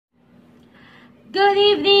Good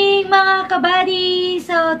evening mga kabady!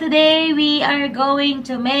 So today we are going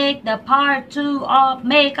to make the part 2 of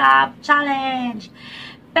makeup challenge.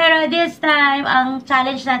 Pero this time, ang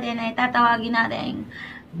challenge natin ay tatawagin natin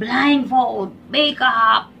blindfold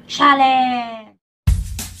makeup challenge.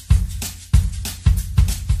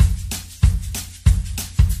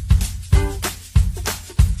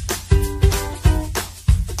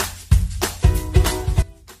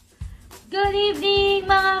 Good evening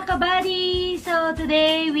mga kabady! So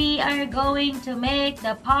today we are going to make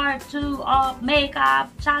the part 2 of makeup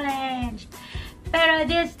challenge. Pero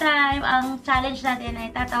this time, ang challenge natin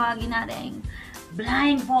ay tatawagin natin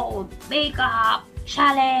blindfold makeup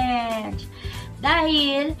challenge.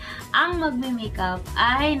 Dahil ang magme-makeup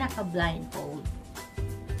ay naka-blindfold.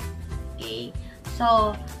 Okay?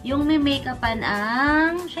 So, yung may makeupan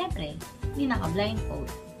ang, syempre, hindi naka-blindfold.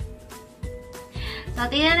 So,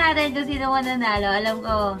 tingnan natin kung sino mananalo. Alam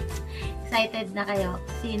ko, excited na kayo.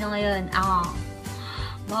 Sino ngayon? Ako.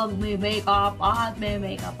 Mag-makeup at may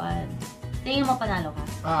makeupan. Tingin mo panalo ka?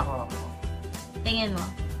 Ako. Tingin mo?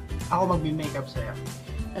 Ako mag-makeup sa'yo.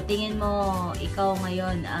 So, tingin mo, ikaw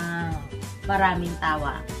ngayon maraming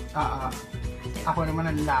tawa. Ako naman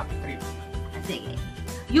ang lap trip. Sige.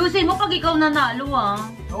 Yusin mo pag ikaw nanalo,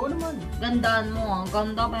 Oo naman. Gandaan mo,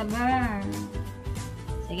 ganda, bebe.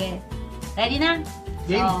 Sige. Ready na?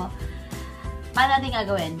 Game. So, paano natin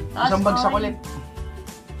gagawin? Isang bagsak ulit.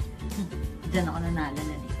 Diyan ako nanalo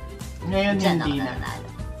na eh. Ngayon Diyan hindi ako na. nanalo.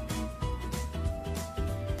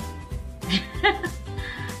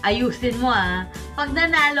 Ayusin mo Pag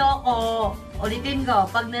nanalo ako, ulitin ko,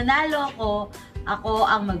 pag nanalo ako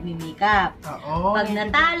ang magmi-makeup. Oo. Pag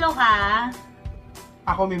natalo ka,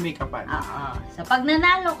 ako may makeupan. oo. So, pag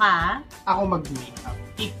nanalo ka, Ako mag-makeup.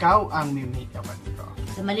 Ikaw ang may makeupan ko.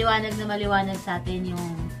 so maliwanag na maliwanag sa atin yung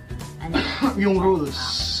ano, Yung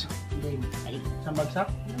rules. Game. ay, Isang bagsak?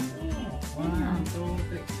 1, 2,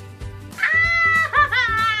 3.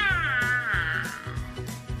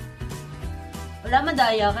 wala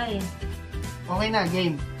madaya ka eh. Okay na,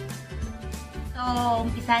 game. So,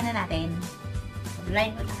 umpisa na natin.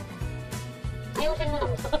 Blind ko talaga. Ayusin mo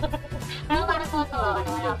lang. Ano para sa ito? Ano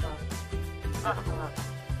wala ko?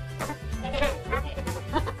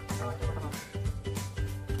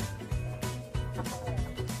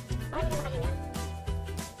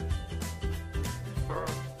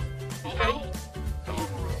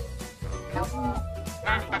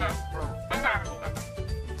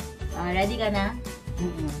 Ready ka na?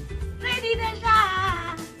 Ready na siya!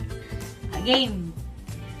 Game!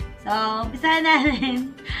 So, umpisa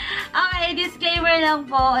natin. Okay, disclaimer lang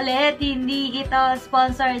po ulit. Hindi ito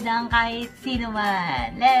sponsored ng kahit sino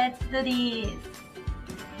man. Let's do this!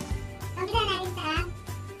 Umpisa natin sa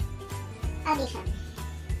audition.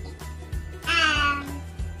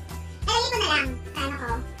 Lalagay ko na lang sa ano ko.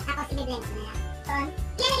 Ako siniblen ko na lang. So,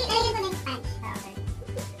 lalagay ko na yung sponge. Okay.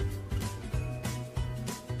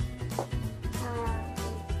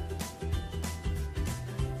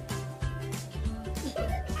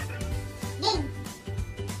 Game!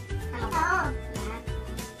 Oo.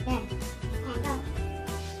 Yan. Yan, go.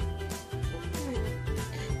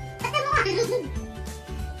 Basta mo nga.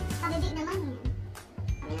 Pabibig naman yun.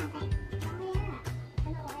 Sabi lang tayo. Mamaya.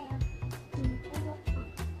 Ano ko kayo?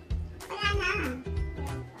 Wala na.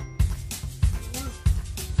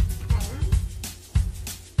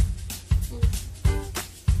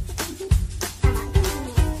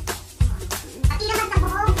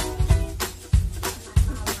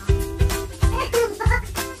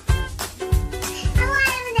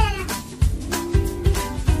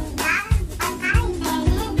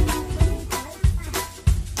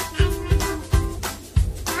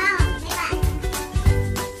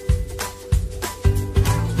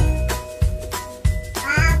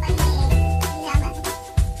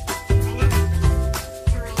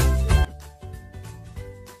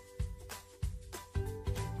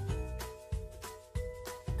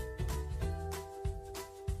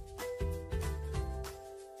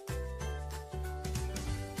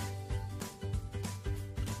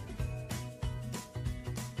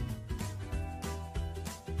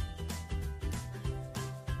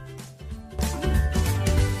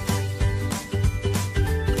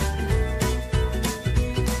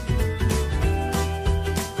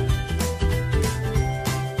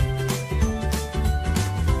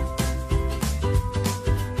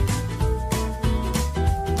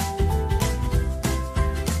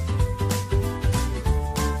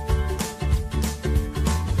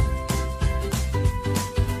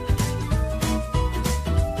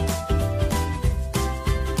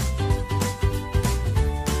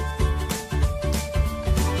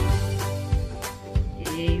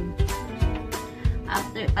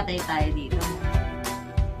 patay tayo dito.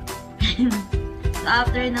 So,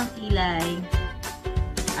 after ng kilay,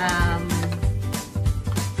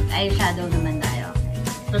 eyeshadow naman tayo.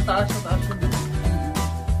 Sa taas yun.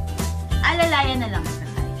 Alalayan na lang sa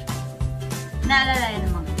eyeshadow. Naalalayan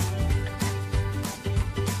naman.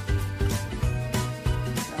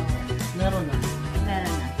 So, Meron na.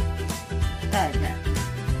 meron na. Kaya.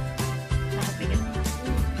 Nakapikit na.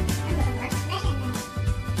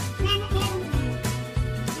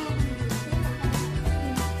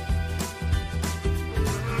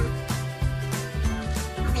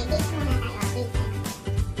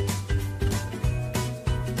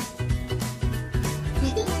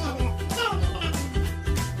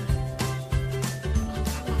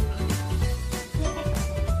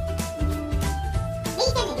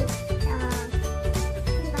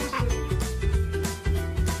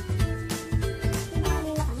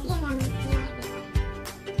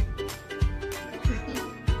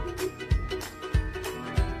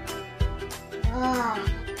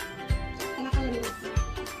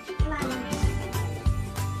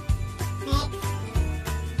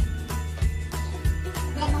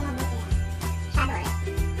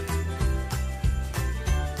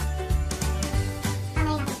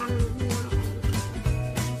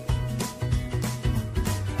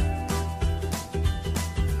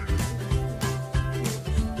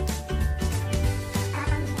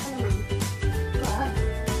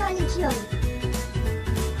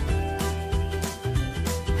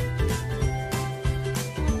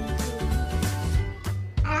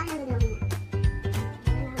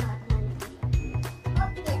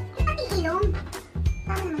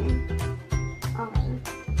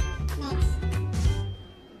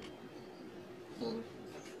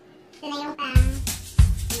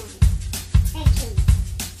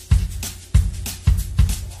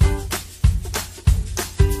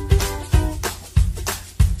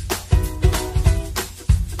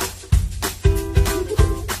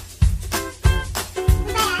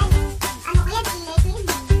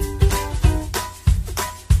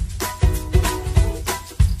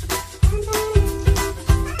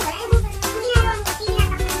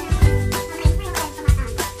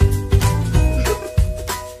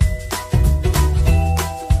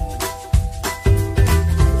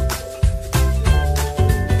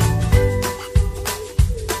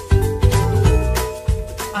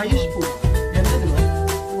 Ayos po. Ganda, di ba?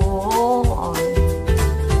 Oo.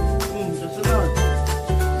 Susunod.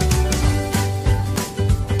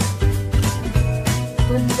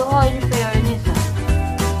 Gundo, in fairness, ah.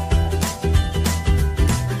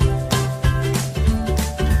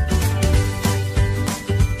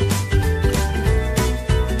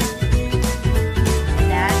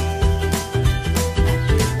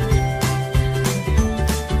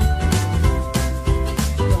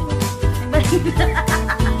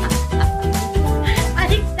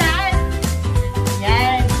 Baliktad!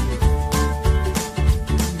 Yan!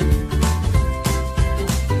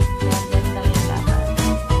 Yan lang yung dapat.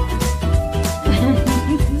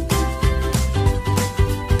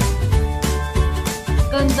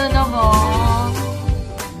 Ganda naman!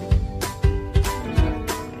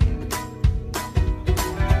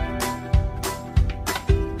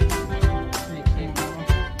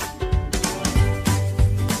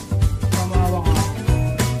 Mamawa ka.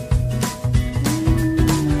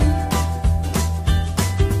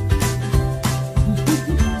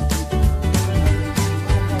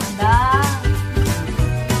 Ganda!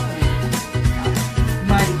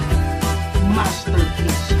 My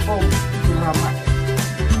masterpiece of drama.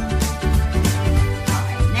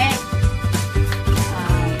 Okay, next!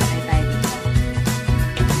 Patay tayo dito.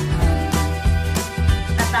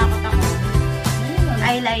 Tatakot ako.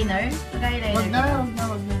 Eyeliner? Mag-eyeliner. Wag na.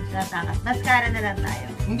 Tatakot. Mascara na lang tayo.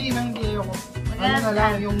 Hindi ayoko. Wag Ano na na.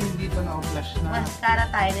 lang yung dito na flash na. Mascara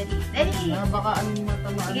tayo. Dali! Na baka anong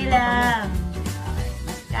matamaan. Sige lang. Okay,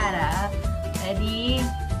 mascara. Ready?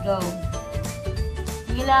 Go.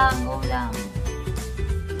 Sige lang, go lang.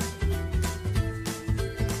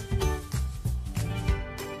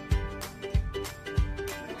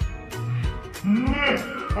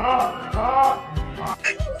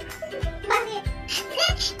 Bakit? Ano yun?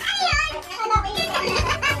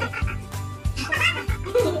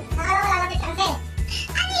 Nakala ko lalapit ka kasi.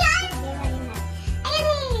 Ano yun? Ayun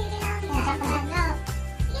eh. Kailangan mo yan.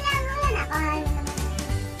 Ako, yun naman.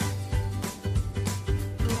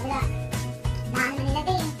 Wala. Daan na nila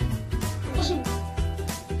din.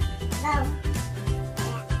 Go.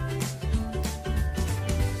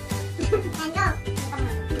 And go.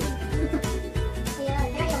 Kuya,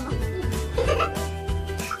 dali mo.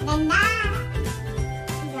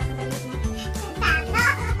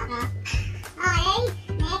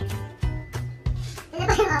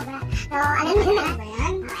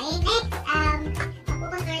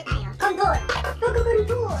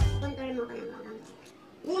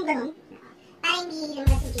 yung ganun. Para hindi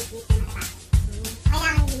lumabas yung chismis na mataba.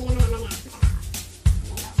 Kailangan hindi naman naman na mataba.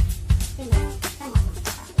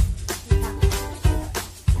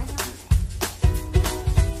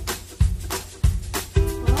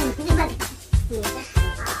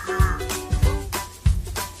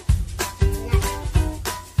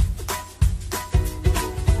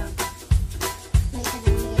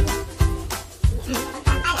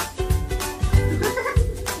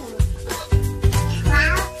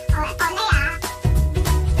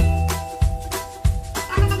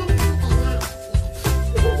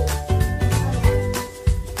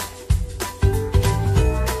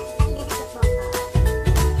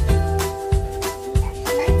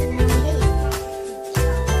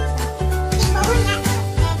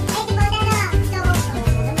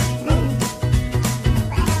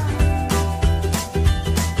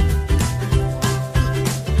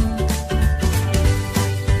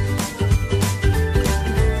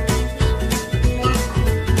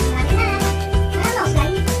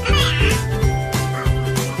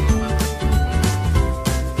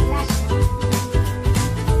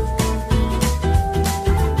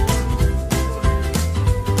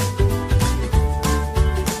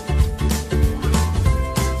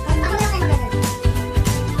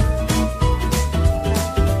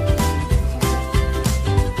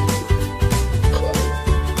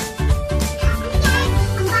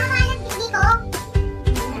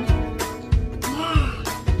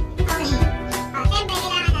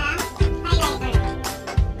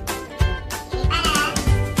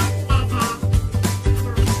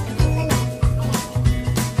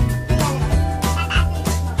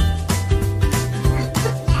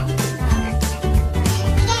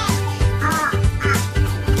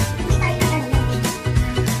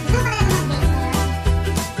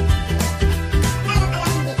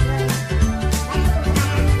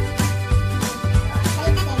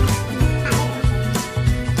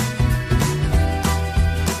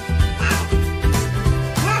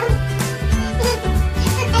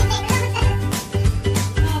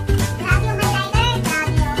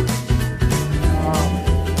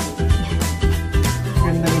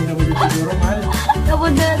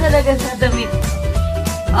 Napunta na talaga sa damit.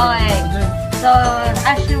 Okay. So,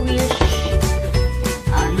 as you wish,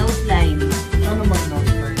 nose line. Ano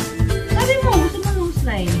mag-nose line? Sabi mo, gusto mo nose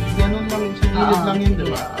line. Ganun lang, sa gilid lang yun,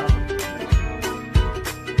 diba?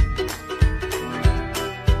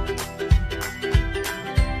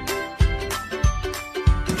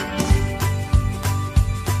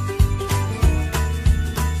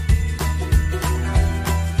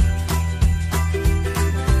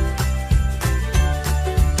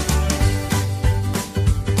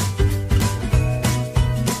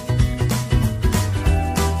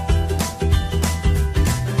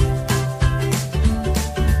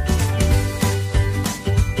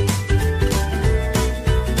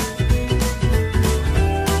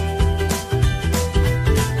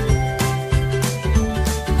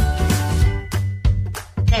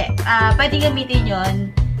 Pwede gamitin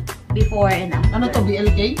yon before and after. Ano to,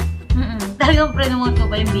 BLK? Talagang pre-note ko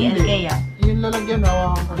pa yung BLK, Yung lalagyan,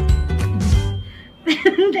 hawakan ko.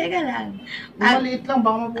 Teka lang. Maliit lang,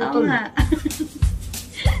 baka maputol. Oo nga.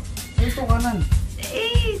 Ito, kanan.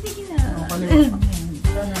 Sige na. Kaliwa.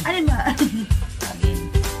 Alin ba? Again.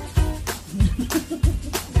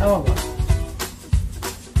 Tawa ba?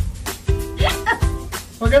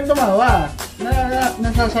 Huwag kang tumawa.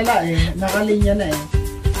 Nasasala eh. Nakalinya na eh.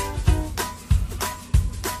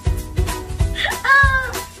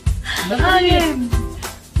 Again.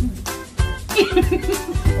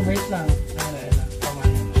 Wait lang.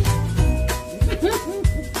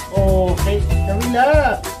 Okay.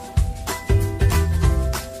 Kamila.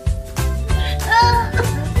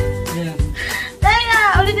 Ayan. Teka,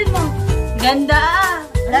 ulitin mo. Ganda.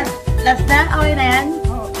 Last na? Okay na yan?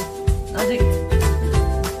 Oo. Sige.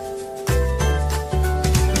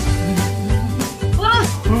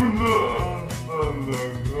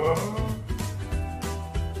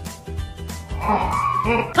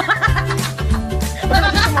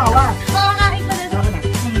 Bakit tumawa? Makakain ko na.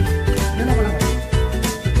 Yan ako lang.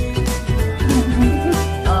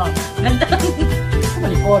 Ganda.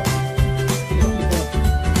 Malikot.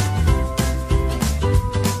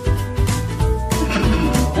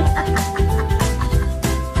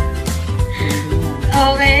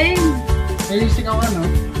 Okay. Realistic ako ano?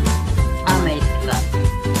 Wait.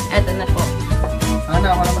 Eto na po. Ano,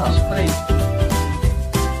 ako lang mag-spray.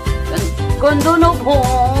 Kondo no po.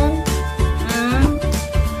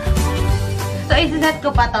 So, isiset ko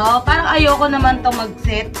pa to. Parang ayoko naman to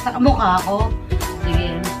mag-set sa mukha ko.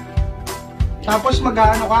 Sige. Tapos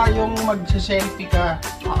mag-ano ka, yung mag-selfie ka.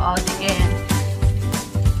 Oo, sige.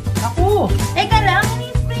 Ako! Teka lang,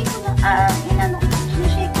 ini-spray ko lang.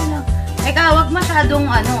 Sinashake ko lang. Teka, wag masyadong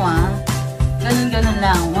ganun-ganun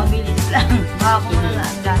lang. Mabilis lang. Baka ko na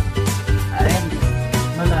lang lahat. Ready.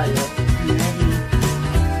 Malayo. Ready.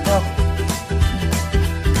 Go.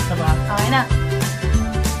 Saba. Okay na.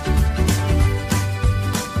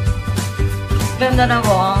 Ganda na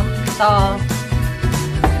mo. So,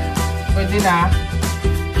 Pwede na.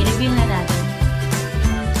 i-reveal na natin.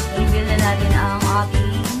 I-reveal na natin ang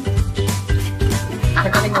ating...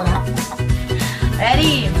 Nagaling mo na.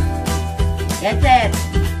 Ready? Get set.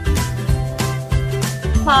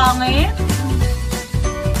 Pangit.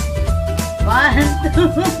 1, 2,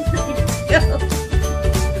 3, go.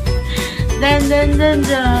 Dun, dun, dun,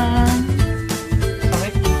 dun.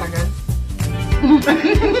 Sakit, ang tagal.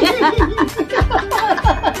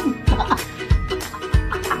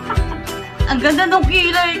 Ang ganda ng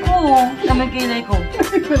kilay ko. Tama yung kilay ko.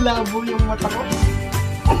 Malabo yung mata ko.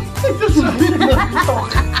 Ito sabi ng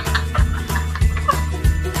tok.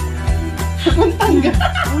 Ang tanggal.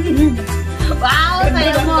 Wow,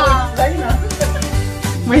 sayo mo.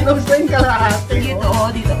 May nose line ka lahat. Dito,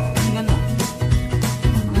 dito. Ang ganda.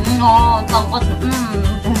 Oo, tangkot.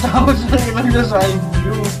 Ang tapos lang ilang na side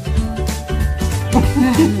view.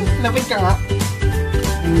 Lapit ka nga.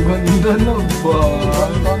 Ang ganda na ba?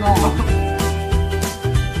 Ang ganda na.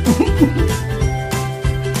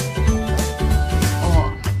 Oh.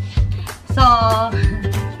 So,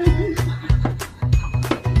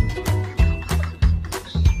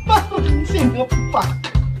 Parang sinapak.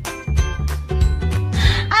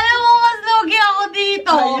 alam mo, mas lugi ako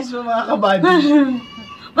dito. Ayos mo mga kabady.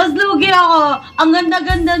 Mas lugi ako. Ang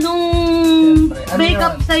ganda-ganda nung Siyempre, ano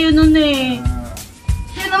breakup yun? sa'yo nun eh.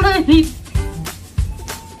 Sino naman yung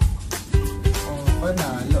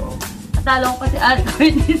Panalo. Atalo ko pa si Al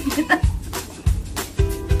Curtis.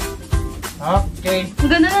 Okay. Ang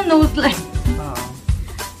ganda ng nose line.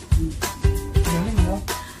 Galing mo.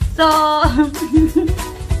 So,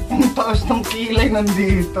 Ang taas ng kilay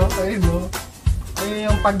nandito. Ayun no. Ayun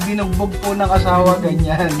yung pag binugbog po ng asawa,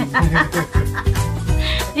 ganyan.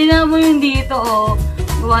 tingnan mo yung dito, oh.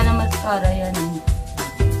 Gawa ng mascara yan.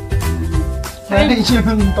 Galing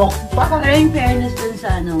yung tok pa. Pero yung fairness dun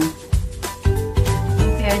sa ano.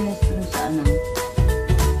 Yung fairness dun sa ano.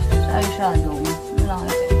 Sa eyeshadow. Ano lang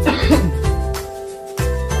ito.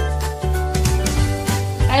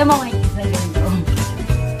 Kaya mo makikita na ganito.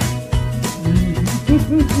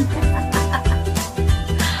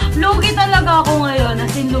 Lugi talaga ako ngayon.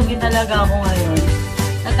 As in, lugi talaga ako ngayon.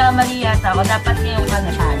 Nagkamali yata ako. Dapat ngayon ka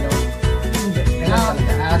natalo. Hindi. Ganun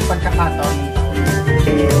talaga. At pagkakataon ng taon.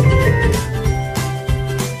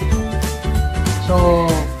 So,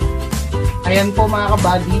 ayan po mga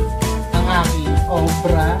kabady, ang aking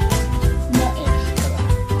obra na extra.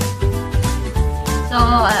 So,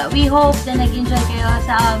 we hope na nag-enjoy kayo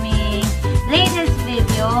sa aming latest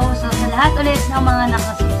video. So, sa lahat ulit ng mga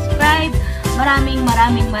nakasubscribe, maraming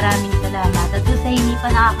salamat. At kung sa hindi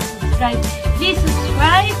pa nakakasubscribe, please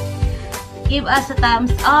subscribe, give us a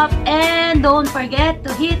thumbs up, and don't forget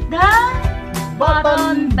to hit the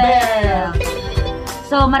button bell.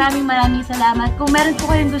 So, maraming salamat. Kung meron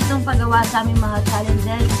po kayong gustong pagawa sa aming mga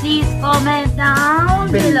challenges, please comment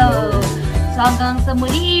down below. So, hanggang sa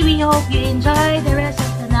muli, we hope you enjoy the rest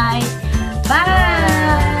of the night.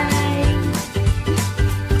 Bye!